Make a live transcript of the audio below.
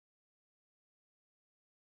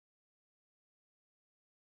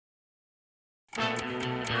What's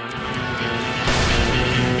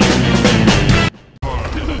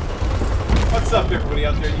up, everybody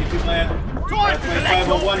out there in YouTube land?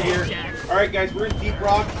 501 here. Alright, guys, we're in Deep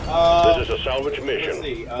Rock. This is a salvage mission.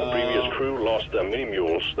 The previous crew lost their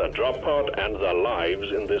mini-mules, their drop pod, and their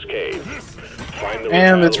lives in this cave.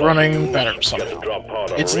 And it's running better somehow.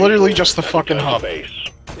 It's literally just the fucking hub.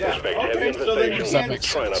 Yeah, okay, so the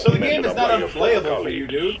game is not unplayable for you,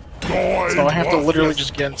 dude. So I have to literally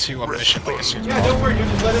just get into a mission like as soon as possible. Yeah, don't worry, you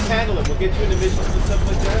just let us handle it. We'll get you into missions and stuff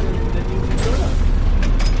like that, and then you can do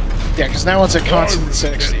it. Yeah, because now it's at constant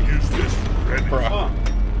 60. Bruh.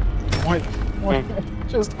 What?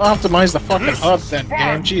 Just optimize the fucking hub then,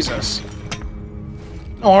 game. Jesus.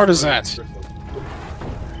 How hard is that?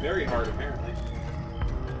 Very hard, apparently.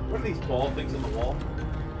 What are these ball things on the wall?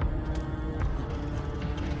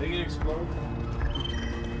 They gonna explode?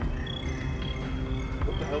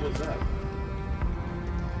 What the hell was that?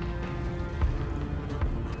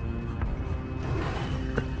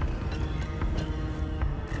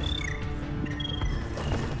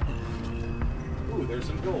 Ooh, there's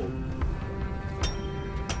some gold.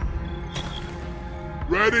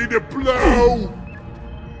 Ready to blow!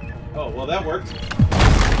 Oh, well that worked.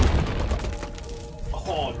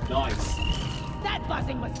 Oh, nice. That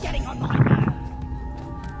buzzing was getting on my nerves.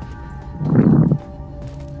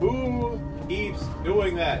 Who keeps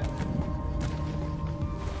doing that?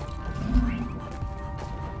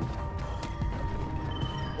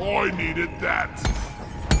 I needed that.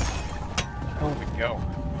 There we go.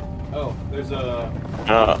 Oh, there's a...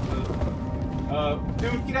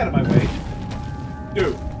 dude, get out of my way.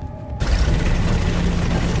 Dude.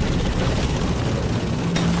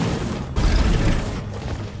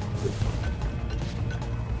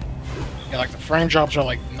 Yeah, like the frame drops are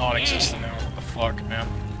like non-existent now. What the fuck, man?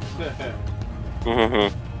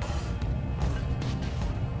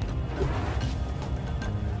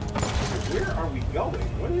 Where are we going?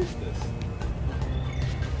 What is this?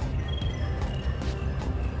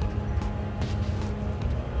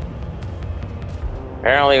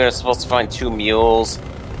 Apparently we're supposed to find 2 mules.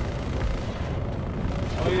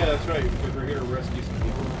 Oh yeah, that's right, because we're here to rescue some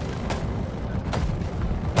people.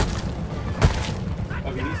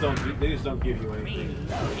 Okay, they just don't give you anything.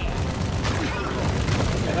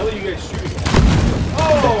 The hell are you guys shooting at?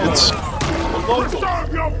 Oh!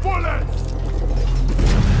 Stop your bullets!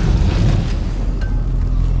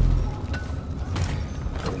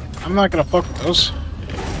 I'm not gonna fuck with those.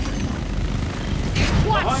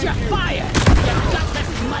 Watch your fire!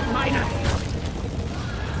 Mud miner.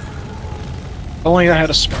 Only I had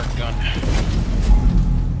a smart gun.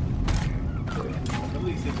 Some of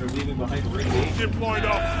these things are leaving behind radiation. Deployed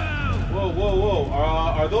up. Whoa, whoa, whoa!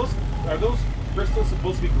 Are those crystals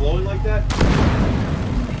supposed to be glowing like that?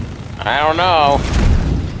 I don't know.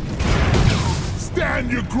 Stand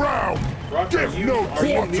your ground. Roger, are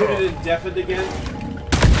you muted and deafened again?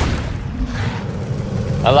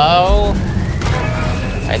 Hello?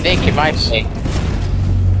 I think you might be.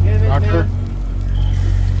 Roger.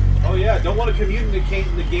 Oh yeah, don't want to communicate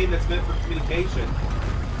in the game that's meant for communication.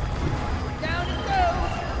 Down it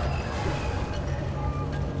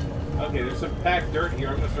goes. Okay, there's some packed dirt here.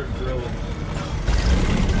 I'm gonna start drilling.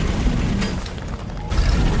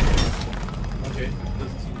 Okay,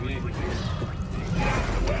 doesn't seem to be anything here.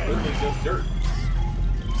 Literally just dirt.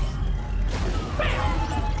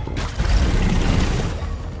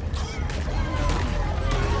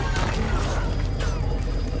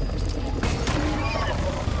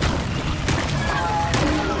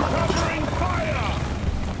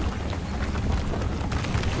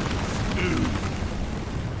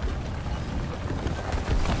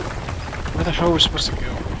 Where the hell are we supposed to go?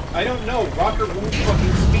 I don't know. Rocker won't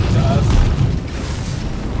fucking speak to us.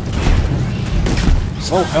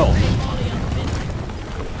 Slow health.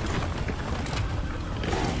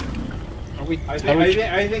 Are we? I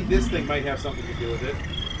think this thing might have something to do with it.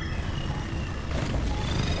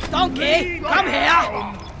 Donkey, come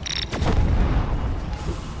here!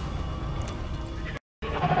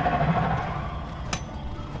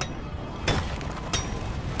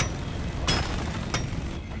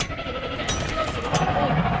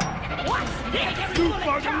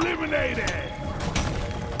 Eliminated!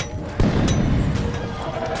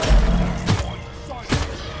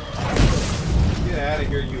 Get out of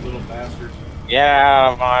here, you little bastard. Get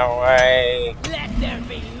out of my way. Let there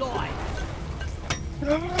be light.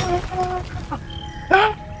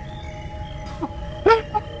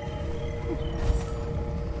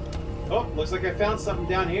 Oh, looks like I found something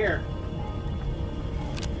down here.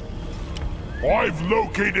 I've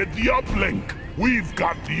located the uplink. We've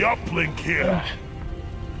got the uplink here.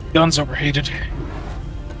 Guns overheated.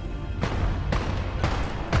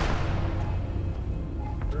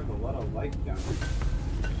 light down here.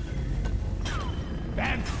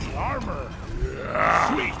 Fancy armor.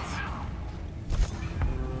 Sweet.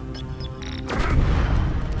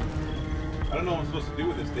 I don't know what I'm supposed to do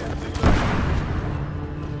with this damn thing.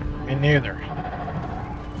 Me neither.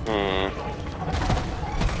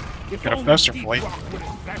 Got a fester fleet.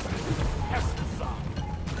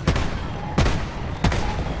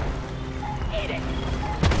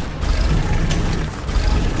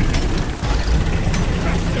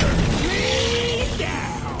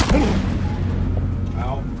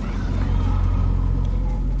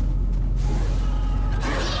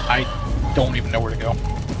 I don't even know where to go.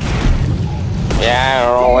 Yeah, I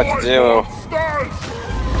don't know what to do.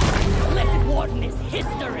 Blessed Warden is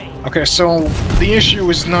history. Okay, so the issue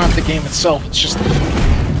is not the game itself, it's just the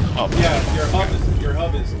hub. Yeah, your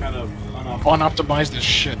hub is kind of Unoptimized as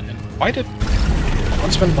shit. And why did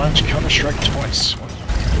Huntsman launch Counter-Strike twice?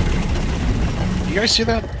 You guys see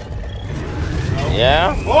that?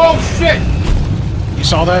 Yeah? Oh shit! You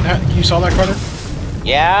saw that? You saw that, Carter?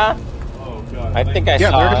 Yeah? Oh god. I think I saw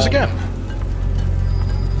Yeah, there it is it. again.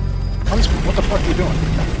 Huntsman, what the fuck are you doing?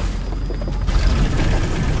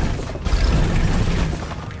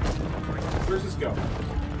 Where's this go?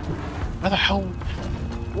 How the hell?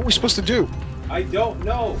 What are we supposed to do? I don't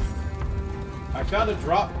know. I found a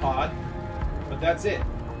drop pod, but that's it.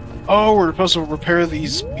 Oh, we're supposed to repair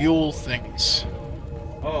these mule things.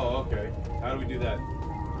 Oh, okay. How do we do that?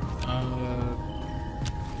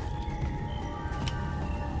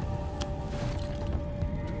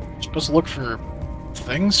 Supposed to look for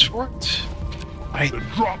things for it? The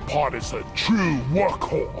drop pod is a true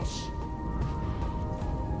workhorse.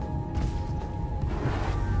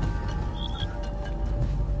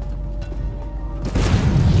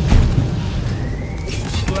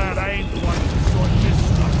 Glad I ain't the one to sort this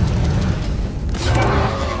stuff.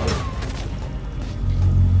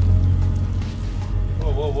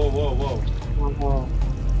 Whoa, whoa, whoa, whoa, whoa.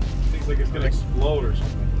 Seems like it's gonna explode or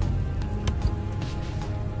something.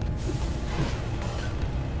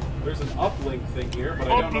 There's an uplink thing here, but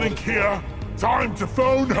I don't know what Uplink it's here. Time to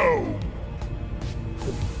phone home.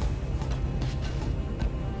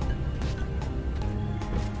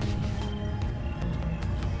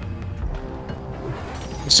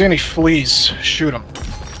 If you see any fleas, shoot them.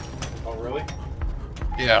 Oh, really?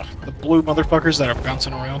 Yeah, the blue motherfuckers that are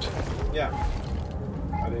bouncing around. Yeah.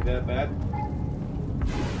 Are they that bad?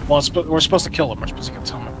 Well, we're supposed to kill them. We're supposed to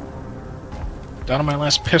kill them. Down to my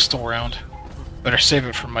last pistol round. Better save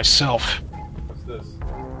it for myself. What's this?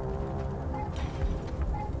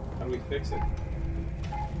 How do we fix it?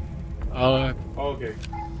 Oh, okay.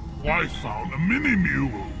 I found a mini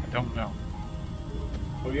mule. I don't know.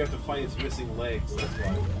 Oh, you have to find its missing legs, that's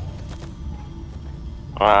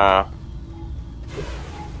why.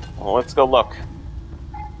 Well, let's go look.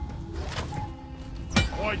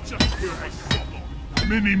 I just hear a signal.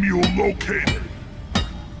 Mini mule located.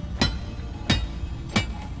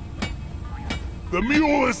 The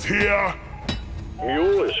mule is here.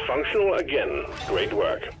 Mule is functional again. Great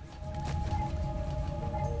work.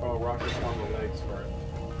 Oh, Rocket found the legs for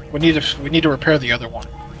it. We need to repair the other one.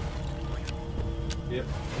 Yep.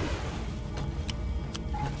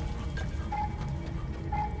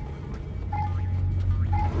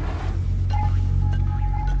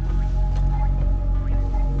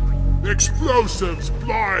 Explosives,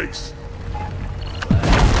 place.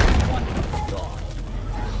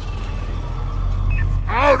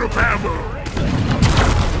 Out of ammo.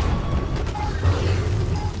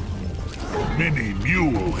 Mini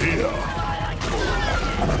mule here.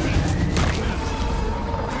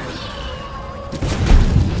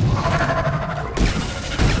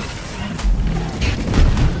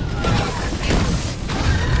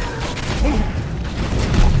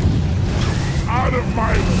 Out of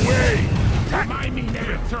my way! Remind me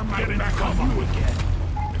never to turn my back on you again.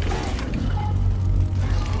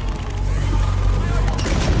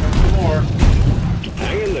 More.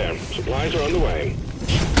 Hang in there. Supplies are on the way.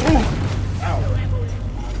 Ow.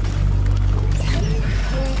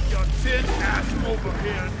 Move your tin ass over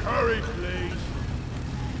here and hurry, please.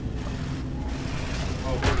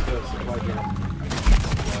 Oh, where's the supply drop?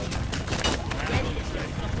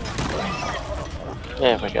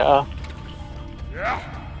 There we go. Yeah.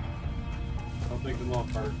 Don't take them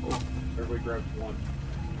off, Cart. Everybody grabs one.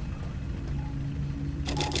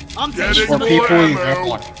 I'm Get taking it, More some people, you ammo. have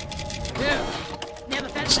one. Never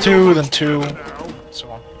felt It's two, then two, so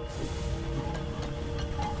on.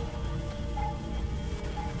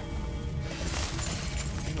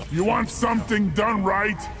 You want something done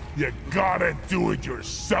right? You gotta do it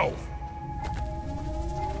yourself.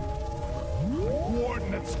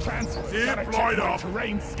 Coordinates transfer. Deployed up.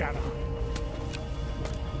 Terrain scanner.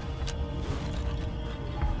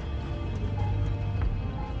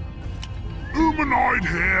 Paranoid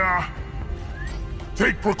here.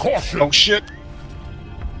 Take precaution. Oh shit!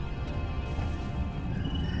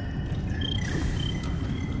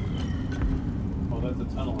 Oh, that's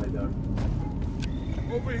a tunnel I dug.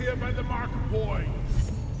 Over here by the marker point.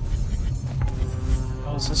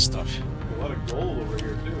 How's this stuff? A lot of gold over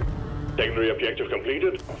here too. Secondary objective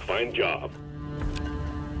completed. Fine job.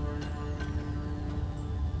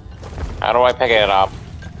 How do I pick it up?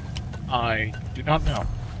 I do not know.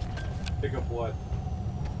 Pick up what?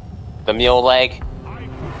 The mule leg?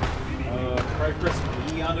 Try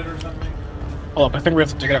pressing E on it or something? Hold up, I think we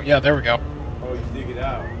have to dig it out. Yeah, there we go. Oh, you dig it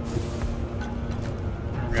out.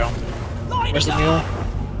 There we go. Where's the mule?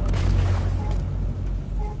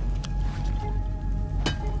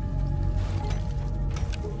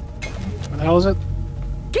 Where the hell is it?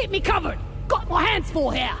 Keep me covered! Got my hands full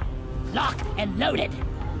here! Locked and loaded!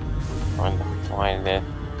 Trying to find it.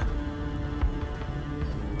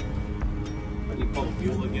 What do you call the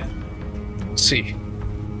mule again? C.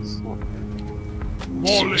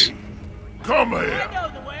 Molly, come here. I know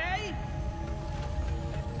the way!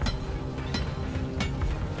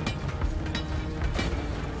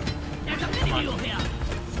 There's a mini mule here!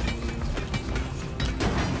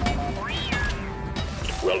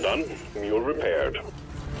 Well done. Mule repaired.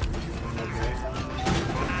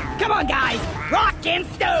 Come on, guys! Rock and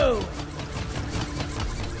stone!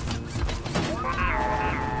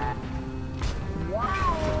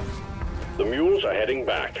 The mules are heading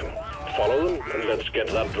back. Follow them and let's get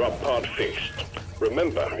that drop pod fixed.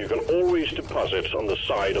 Remember, you can always deposit on the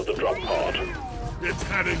side of the drop pod. It's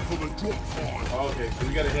heading for the drop pod. Oh, okay, so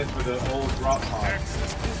we gotta head for the old drop pod.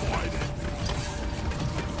 Access provided.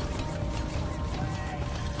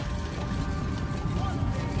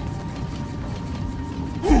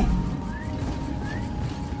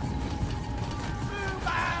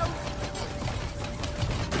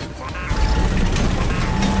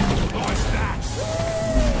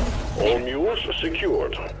 All mules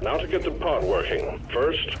secured. Now to get the pod working.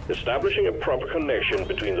 First, establishing a proper connection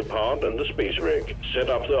between the pod and the space rig. Set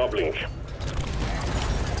up the uplink.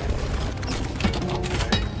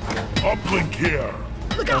 Uplink here.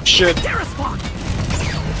 Look Oh out! shit! Terror spot!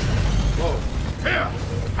 Whoa. Here,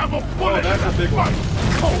 have a Oh, bullet. that's a big one.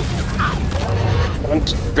 I'm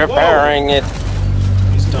repairing it.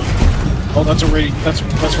 He's done. Oh, that's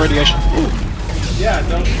that's radiation. Yeah,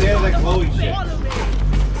 don't stay on that glowing shit.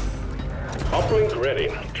 Uplink ready.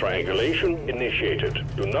 Triangulation initiated.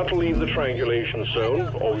 Do not leave the triangulation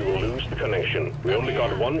zone or we will lose the connection. We only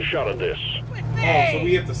got one shot at this. Oh, so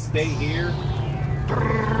we have to stay here?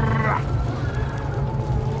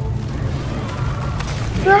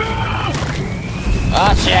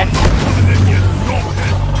 Ah, shit!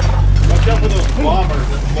 Watch out for those bombers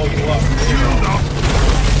that blow you up.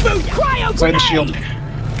 Cryo Play the grenade! shield.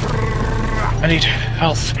 I need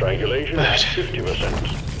health. Triangulation at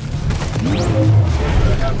 50%. I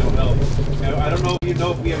have no help. Now, I don't know if you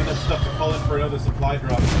know if we have enough stuff to call in for another supply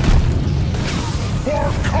drop.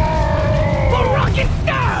 For Carl! For rocket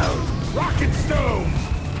stone! Rocket stone!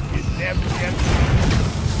 It never gets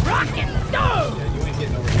Rocket stone! Yeah, you ain't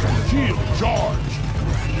getting over here. shield charge.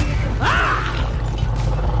 Ah!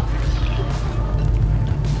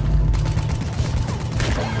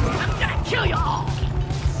 I'm gonna kill you all!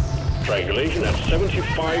 Triangulation at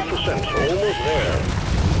 75%. Almost there.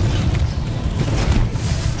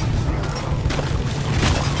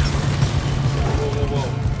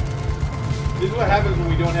 Whoa. This is what happens when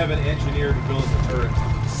we don't have an engineer to build us a turret.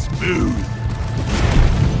 Smooth.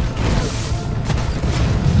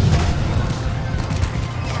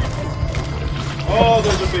 Oh,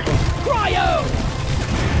 there's a big one. Cryo!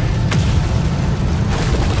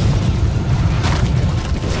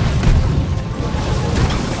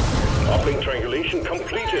 Uplink triangulation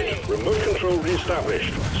completed. Remote control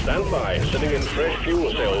reestablished. Stand by, sending in fresh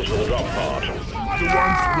fuel cells for the drop pod. The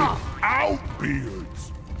ones without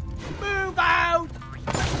beards. Move out!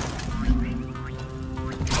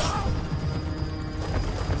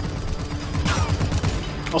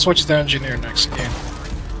 I'll switch to engineer next game.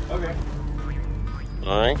 Okay.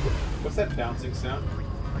 Alright. What's that bouncing sound?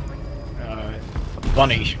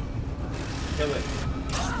 Bunny. Kill it.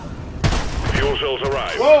 Fuel cells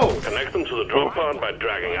arrive. Whoa! Connect them to the drop pod by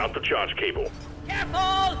dragging out the charge cable.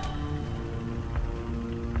 Careful!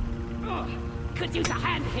 Ugh, could use a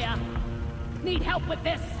hand here. Need help with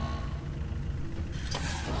this.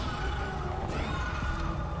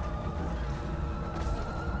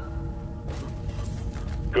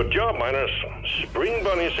 Good job, miners. Spring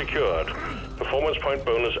bunny secured. Performance point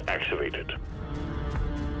bonus activated.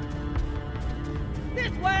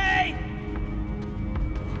 This way!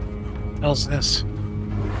 Hell's this?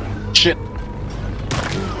 Shit.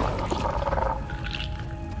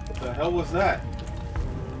 hell was that?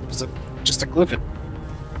 Is it just a glyph?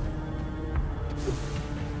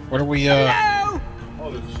 What are we, Hello?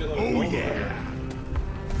 Oh, there's a shitload of Oh gold. yeah.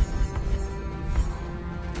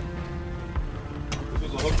 We're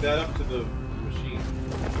supposed to hook that up to the machine.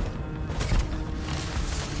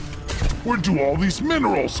 Where do all these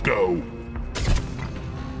minerals go?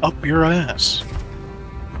 up your ass?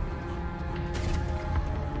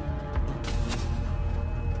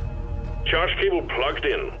 Charge cable plugged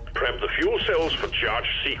in. Prep the fuel cells for charge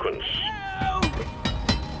sequence.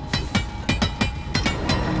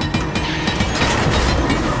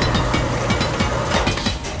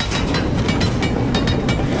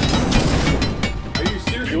 Are you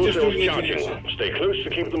seriously Fuel just cells doing charging. ignition? Stay close to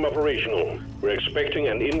keep them operational. We're expecting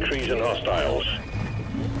an increase in hostiles.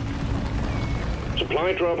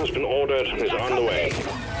 Supply drop has been ordered and is on the way.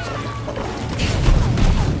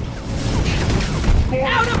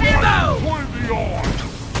 Out of ammo! Point the arm.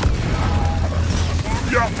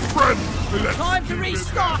 Your friend. Time to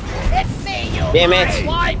restock! It's me, you Damn it.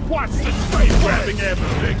 wipe! What's the straight grabbing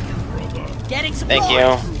everything, brother? Getting some Thank more. you.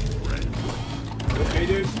 You okay,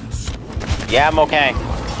 dude? Yeah, I'm okay.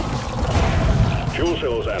 Fuel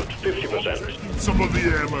cells at 50%. Some of the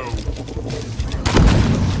ammo.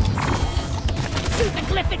 Shoot the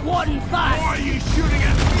Glyphic Warden Why first! are you shooting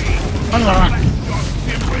at me? Unlock.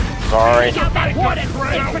 Sorry. Take out that Warden! It's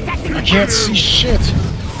protecting I the can't see shit.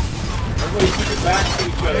 Everybody keep your backs to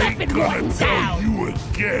each other. Glyphic Warden Tell down! you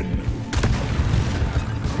again.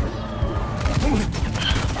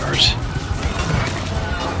 Hurt.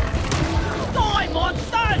 Die,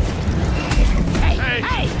 monsters! Hey,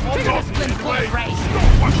 hey! Trigger the split bullet race!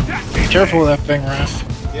 Be careful with that thing, Raph.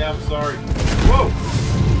 Yeah, I'm sorry. Whoa!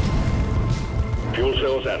 Fuel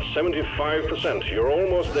cells at 75%. You're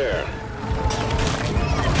almost there.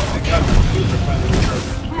 Thank God the shields are finally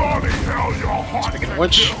recharged. Bloody hell, you're hot. Speaking of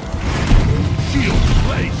which, Shield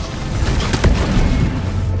placed.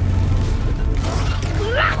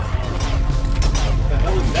 What the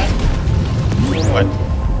hell is that? what?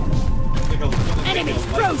 Like a Enemies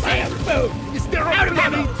frozen! Boom. Is there a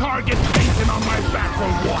bloody target painting on my back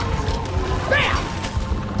or what? Bam!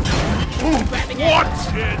 What's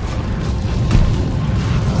it?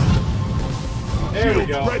 There we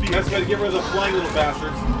go. Ready. That's gonna get rid of the flying little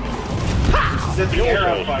bastards. Set the Fuel air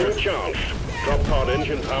on cells fire. full charge. Drop pod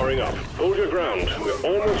engine powering up. Hold your ground. We're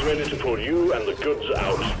almost ready to pull you and the goods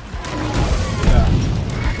out. Yeah.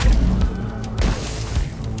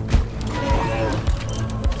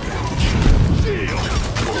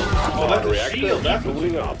 Oh, that's a Reactor shield. That's what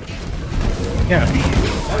moving up. Yeah.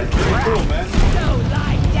 that is pretty cool, man. Don't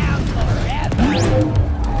lie down forever!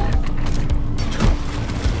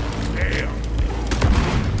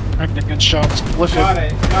 Alright, get good shots. Lift it. Gotta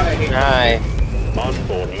hate Hi.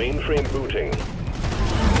 Onboard mainframe booting.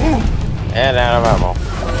 And out of ammo.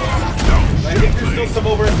 I think there's still some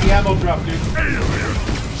over at the ammo drop, dude.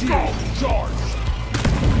 Shield charge.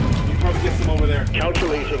 You can probably get some over there.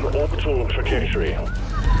 Calculating orbital trajectory.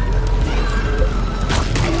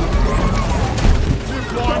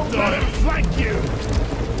 One done. Flank you.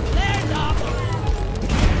 There's up!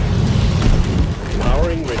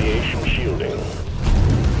 Powering radiation shielding.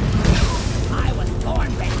 I was born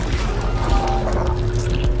ready.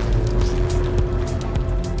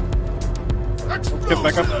 Get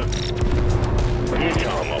back up.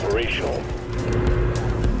 Recom operational.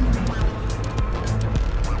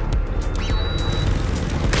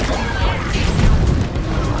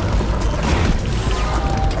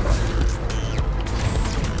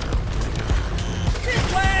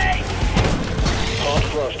 This way! Hot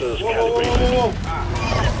thrusters Whoa, whoa, whoa, calibrated. whoa,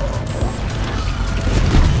 whoa.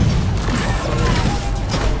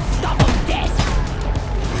 Stop them dead!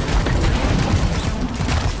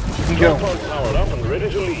 You can Drop go. pod powered up and ready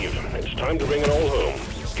to leave. It's time to bring it all home.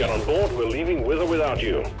 Get on board. We're leaving with or without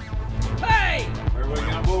you. Hey! Everybody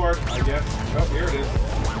get on board, I guess. Oh, here it is.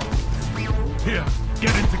 Here,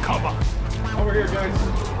 get into cover. Over here, guys.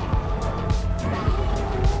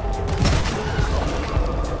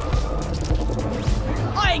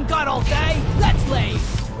 I ain't got all day! Let's leave!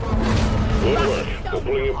 Good work. We're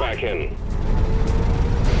pulling you back in.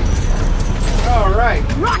 All right.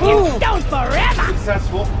 Rock and stone forever!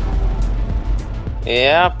 Successful.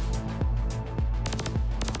 Yep.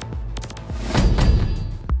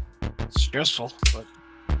 Stressful, but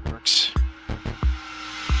it works.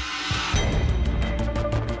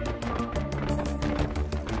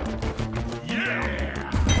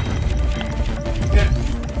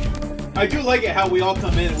 Yeah. I do like it how we all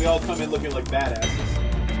come in looking like badasses.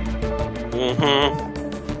 Mm-hmm.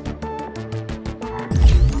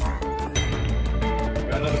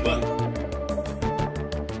 Got another button.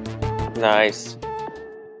 Nice.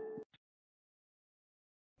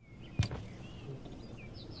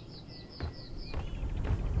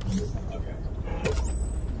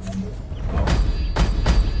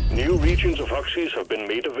 New regions of Hoxies have been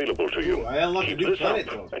made available to you. I unlocked a Keep new this planet,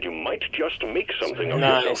 up, though. and you might just make something of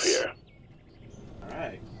Nice. yourself here.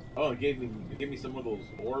 Alright. Oh, it gave me some of those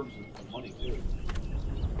orbs and some money, too.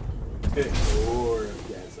 Orbs,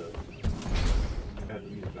 yeah, so... I have to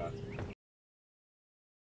use that.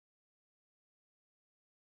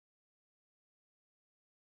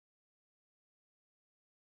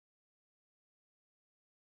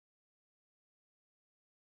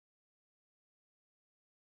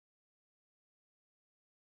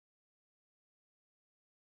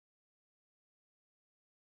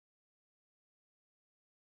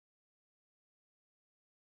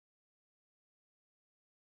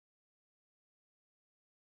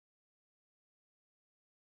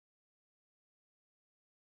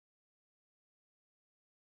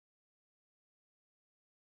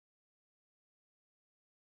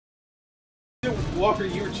 Walker,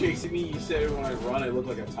 you were chasing me. You said when I run, I look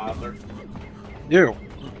like a toddler. You.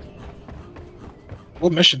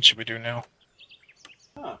 What mission should we do now?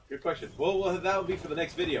 Huh, good question. Well, that will be for the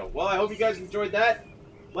next video. Well, I hope you guys enjoyed that.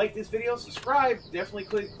 Like this video, subscribe. Definitely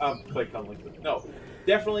click on the link. No,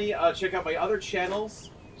 definitely check out my other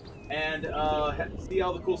channels and see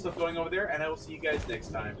all the cool stuff going over there. And I will see you guys next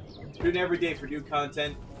time. Tune in every day for new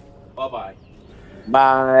content. Bye-bye.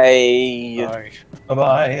 Bye. Bye.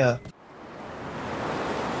 Bye-bye.